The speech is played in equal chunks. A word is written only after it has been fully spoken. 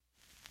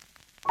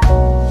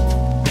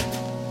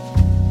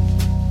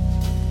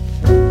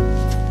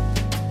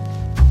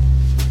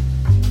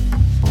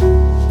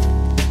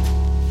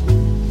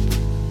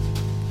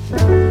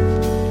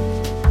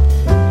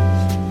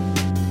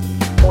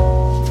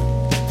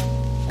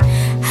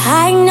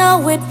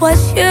know it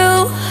was you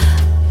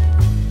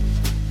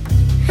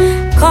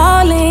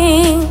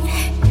calling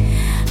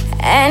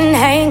and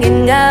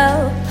hanging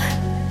up,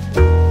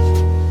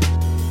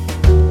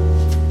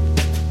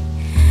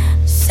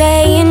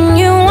 saying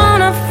you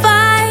wanna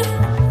fight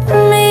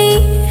me.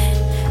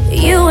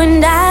 You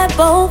and I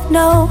both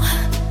know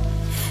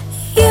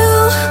you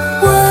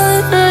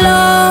would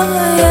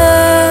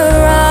lawyer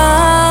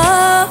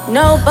up.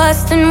 No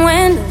busting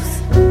windows,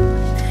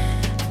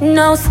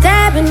 no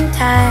stabbing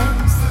ties.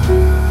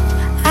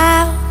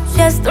 I'll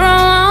just throw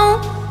on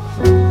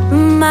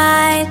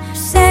my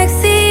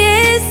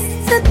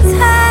sexiest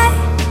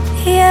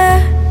attire.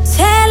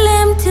 Tell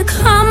him to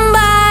come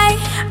by.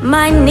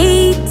 My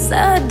needs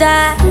are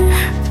dire.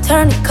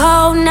 Turn a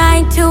cold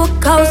night to a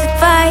cozy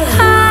fire.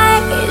 I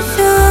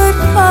should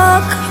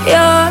fuck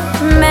your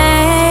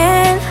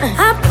man.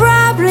 I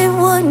probably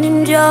wouldn't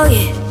enjoy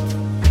it.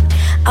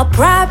 I'll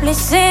probably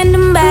send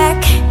him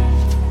back.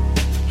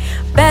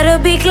 Better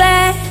be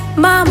glad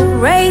mama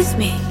raised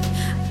me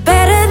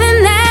better than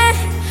that.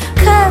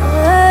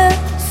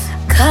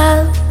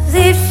 Cause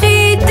if she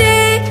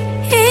did,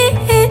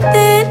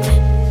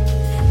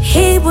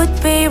 he would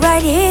be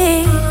right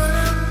here.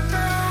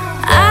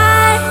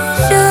 I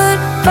should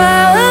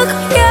fuck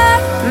your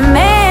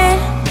man.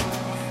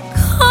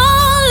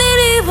 Call it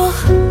evil,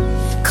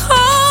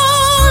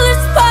 call it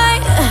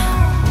spite.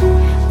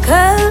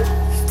 Cause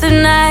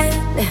tonight,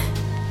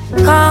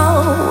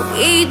 call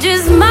we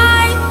just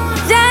might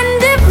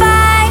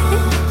divide.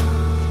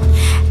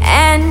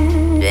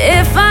 And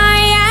if I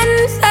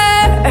answer,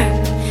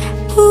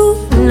 who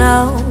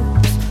knows?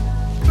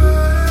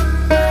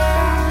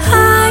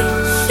 I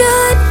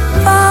should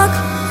fuck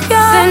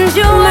your since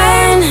your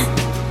man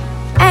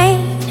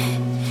ain't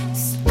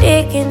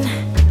sticking.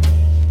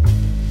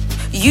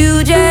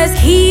 You just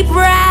keep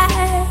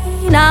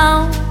right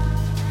on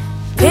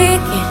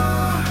picking.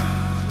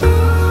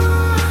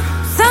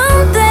 Some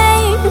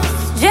things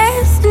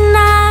just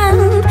not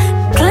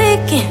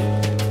clicking.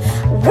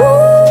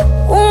 Woo,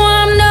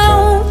 I'm no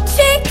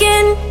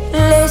chicken.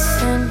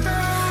 Listen,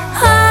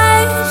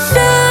 I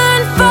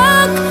should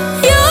fuck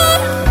your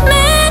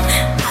man.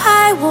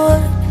 I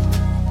would,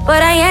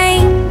 but I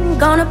ain't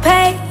gonna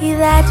pay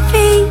that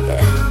fee.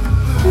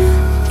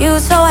 You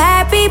so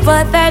happy,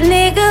 but that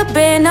nigga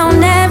been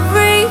on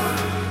every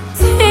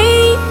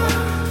team.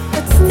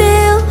 But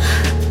still,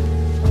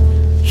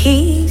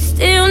 he's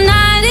still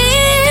not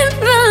in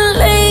the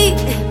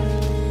league.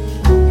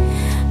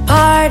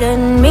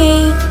 Pardon me,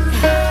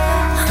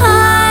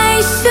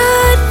 I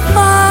should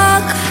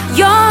fuck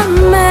your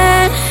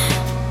man,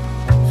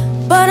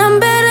 but I'm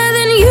better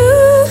than you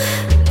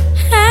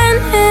and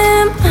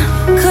him.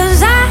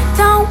 Cause I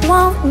don't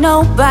want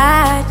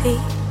nobody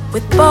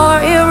with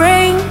 4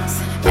 earrings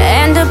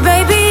and a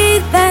baby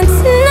that's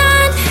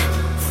not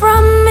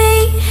from me,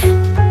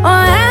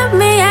 or have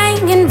me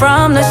hanging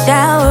from the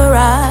shower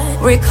rod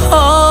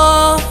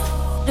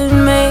recording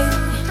me.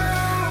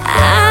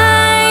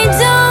 I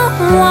don't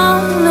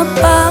wanna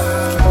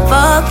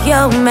fuck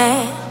your man.